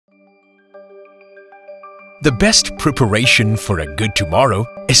The best preparation for a good tomorrow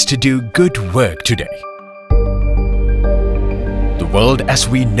is to do good work today. The world as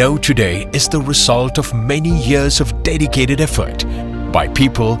we know today is the result of many years of dedicated effort by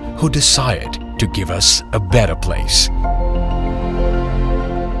people who desired to give us a better place.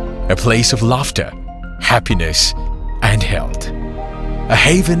 A place of laughter, happiness and health. A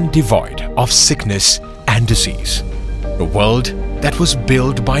haven devoid of sickness and disease. A world that was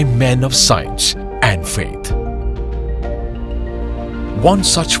built by men of science and faith. One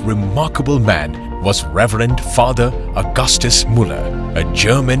such remarkable man was Reverend Father Augustus Muller, a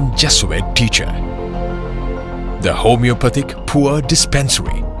German Jesuit teacher. The homeopathic poor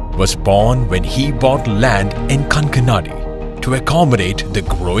dispensary was born when he bought land in Kankanadi to accommodate the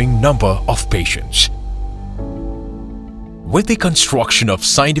growing number of patients. With the construction of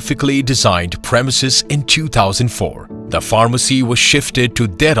scientifically designed premises in 2004, the pharmacy was shifted to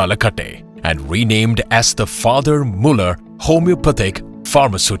Deralakate and renamed as the Father Muller Homoeopathic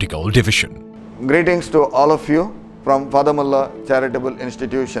Pharmaceutical Division. Greetings to all of you from Father Muller Charitable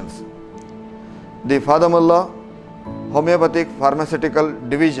Institutions. The Father Muller Homoeopathic Pharmaceutical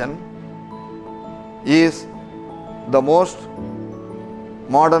Division is the most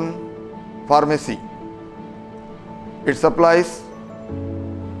modern pharmacy. It supplies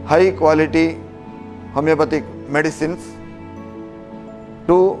high quality homeopathic medicines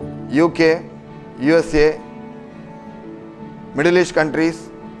to UK, USA, Middle East countries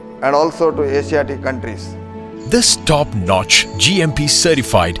and also to Asiatic countries. This top-notch GMP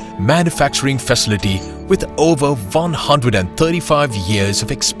certified manufacturing facility with over 135 years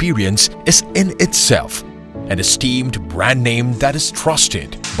of experience is in itself an esteemed brand name that is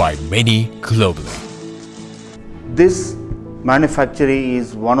trusted by many globally. This manufactory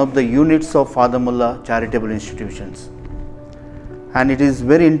is one of the units of Father Muller Charitable Institutions, and it is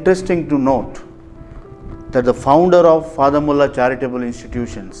very interesting to note that the founder of Father Muller Charitable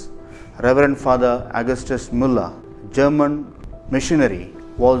Institutions, Reverend Father Augustus Muller, German missionary,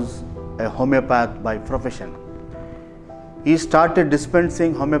 was a homeopath by profession. He started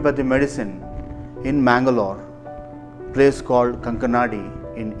dispensing homeopathy medicine in Mangalore, place called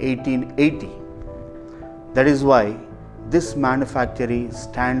Kankanadi, in 1880. That is why this manufactory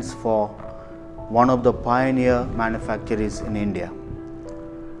stands for one of the pioneer manufactories in India.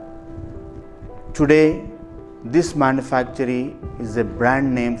 Today, this manufactory is a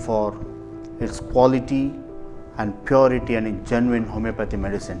brand name for its quality and purity and genuine homeopathy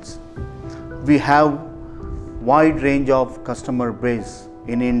medicines. We have wide range of customer base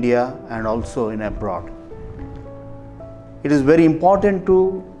in India and also in abroad. It is very important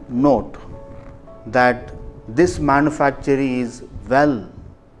to note that this manufactory is well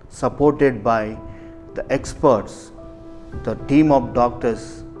supported by the experts, the team of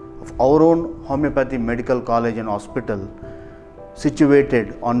doctors of our own Homeopathy Medical College and Hospital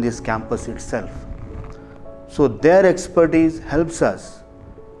situated on this campus itself. So their expertise helps us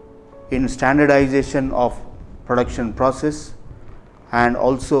in standardization of production process and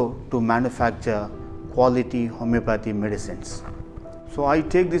also to manufacture quality homeopathy medicines. So I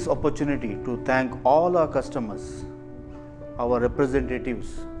take this opportunity to thank all our customers, our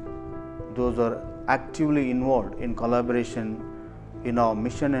representatives, those who are actively involved in collaboration in our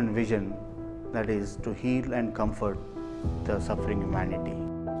mission and vision, that is to heal and comfort the suffering humanity.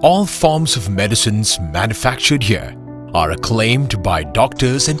 All forms of medicines manufactured here are acclaimed by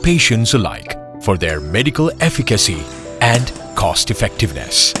doctors and patients alike for their medical efficacy and cost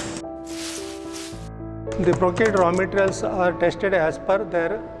effectiveness. The procured raw materials are tested as per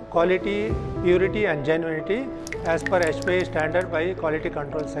their quality, purity and genuinity as per HPA standard by quality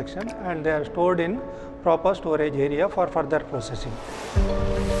control section, and they are stored in proper storage area for further processing.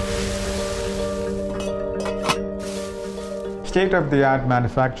 State-of-the-art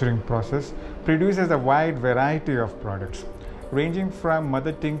manufacturing process produces a wide variety of products, ranging from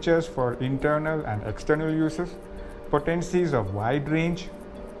mother tinctures for internal and external uses, potencies of wide range,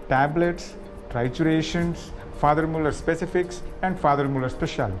 tablets, triturations, Father Muller specifics and Father Muller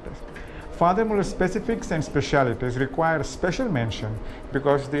specialities. Father Muller specifics and specialities require special mention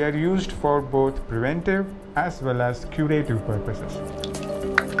because they are used for both preventive as well as curative purposes.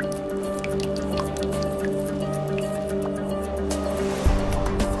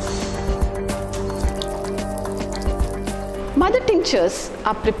 Mother tinctures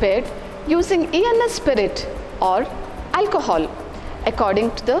are prepared using ENS spirit or alcohol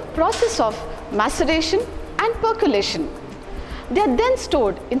according to the process of maceration and percolation. They are then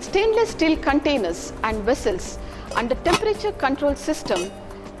stored in stainless steel containers and vessels under temperature control system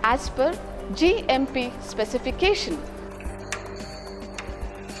as per GMP specification.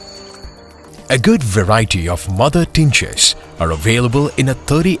 A good variety of mother tinctures are available in a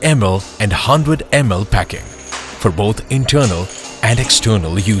 30 ml and 100 ml packing for both internal and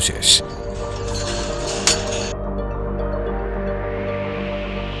external uses.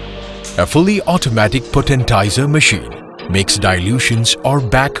 A fully automatic potentizer machine makes dilutions or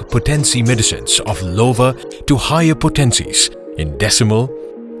back potency medicines of lower to higher potencies in decimal,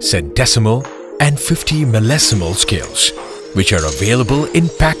 centesimal and 50 millesimal scales, which are available in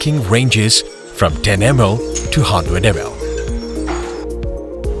packing ranges from 10 ml to 100 ml.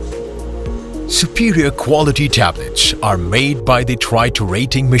 Superior quality tablets are made by the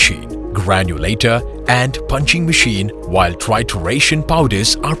triturating machine, granulator and punching machine, while trituration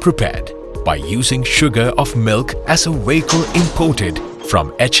powders are prepared by using sugar of milk as a vehicle imported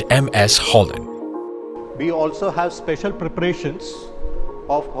from HMS Holland. We also have special preparations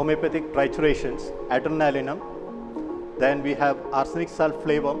of homeopathic triturations, adrenalinum, then we have arsenic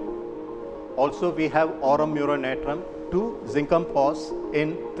sulflavum, also we have aurum uronatrum, 2 zincum pos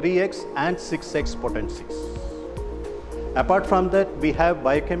in 3x and 6x potencies. Apart from that, we have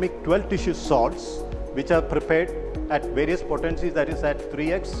biochemic 12 tissue salts which are prepared at various potencies, that is at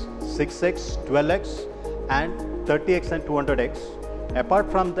 3x, 6x, 12x and 30x and 200x.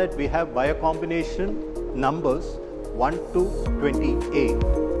 Apart from that, we have biocombination numbers 1 to 28.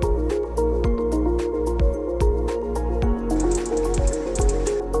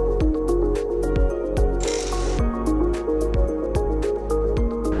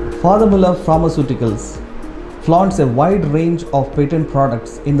 Father Muller Pharmaceuticals flaunts a wide range of patent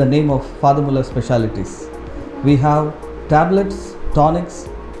products in the name of Father Muller specialties. We have tablets, tonics,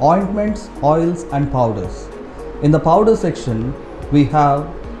 ointments, oils and powders. In the powder section, we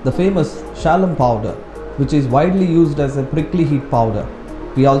have the famous Shalom powder, which is widely used as a prickly heat powder.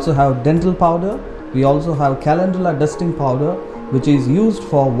 We also have dental powder. We also have calendula dusting powder, which is used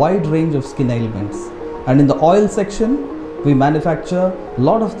for a wide range of skin ailments. And in the oil section, we manufacture a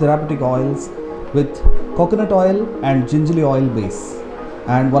lot of therapeutic oils with coconut oil and gingerly oil base.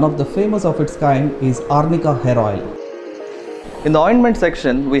 And one of the famous of its kind is arnica hair oil. In the ointment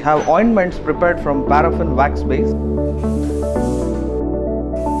section, we have ointments prepared from paraffin wax base.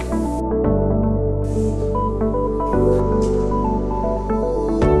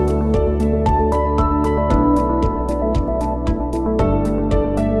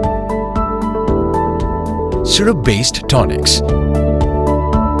 Syrup-based tonics.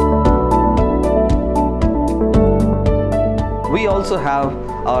 We also have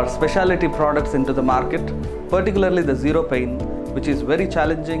our specialty products into the market, particularly the Zero Pain, which is very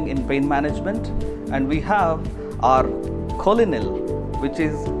challenging in pain management. And we have our Cholinil, which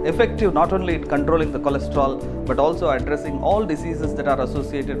is effective not only in controlling the cholesterol, but also addressing all diseases that are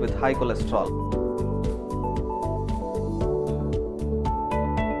associated with high cholesterol.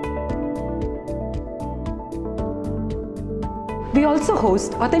 We also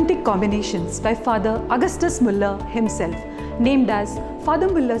host authentic combinations by Father Augustus Muller himself, named as Father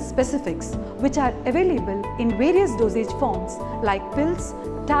Muller Specifics, which are available in various dosage forms like pills,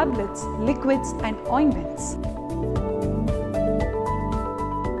 tablets, liquids and ointments.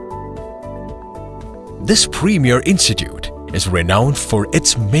 This premier institute is renowned for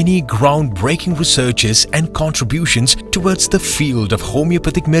its many groundbreaking researches and contributions towards the field of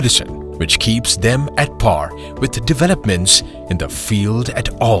homeopathic medicine, which keeps them at par with developments in the field at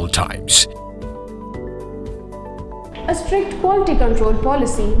all times. A strict quality control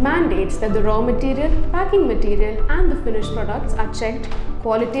policy mandates that the raw material, packing material and the finished products are checked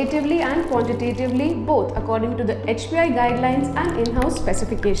qualitatively and quantitatively, both according to the HPI guidelines and in-house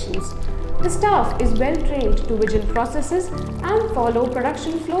specifications. The staff is well trained to vigil processes and follow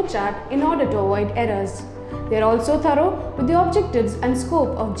production flowchart in order to avoid errors. They are also thorough with the objectives and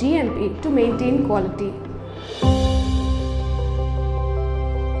scope of GMP to maintain quality.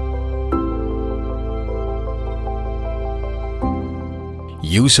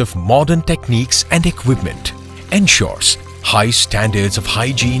 Use of modern techniques and equipment ensures high standards of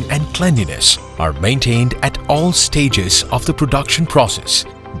hygiene and cleanliness are maintained at all stages of the production process,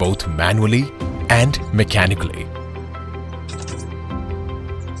 both manually and mechanically.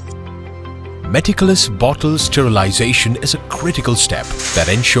 Meticulous bottle sterilization is a critical step that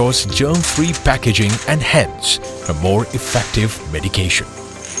ensures germ-free packaging and hence a more effective medication.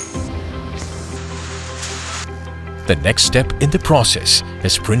 The next step in the process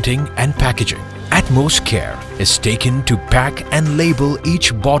is printing and packaging. Utmost care is taken to pack and label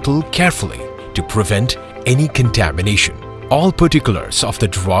each bottle carefully to prevent any contamination. All particulars of the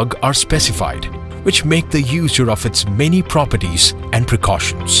drug are specified, which make the user of its many properties and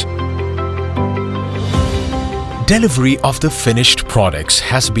precautions. delivery of the finished products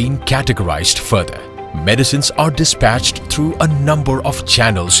has been categorized further. Medicines are dispatched through a number of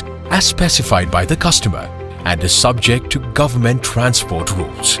channels as specified by the customer and is subject to government transport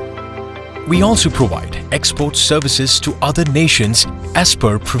rules. We also provide export services to other nations as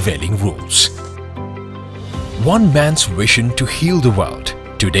per prevailing rules. One man's vision to heal the world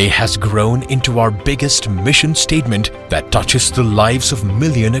today has grown into our biggest mission statement that touches the lives of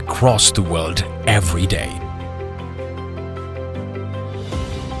millions across the world every day.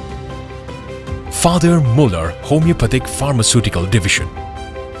 Father Muller Homoeopathic Pharmaceutical Division.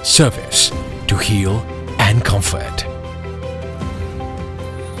 Service to heal and comfort.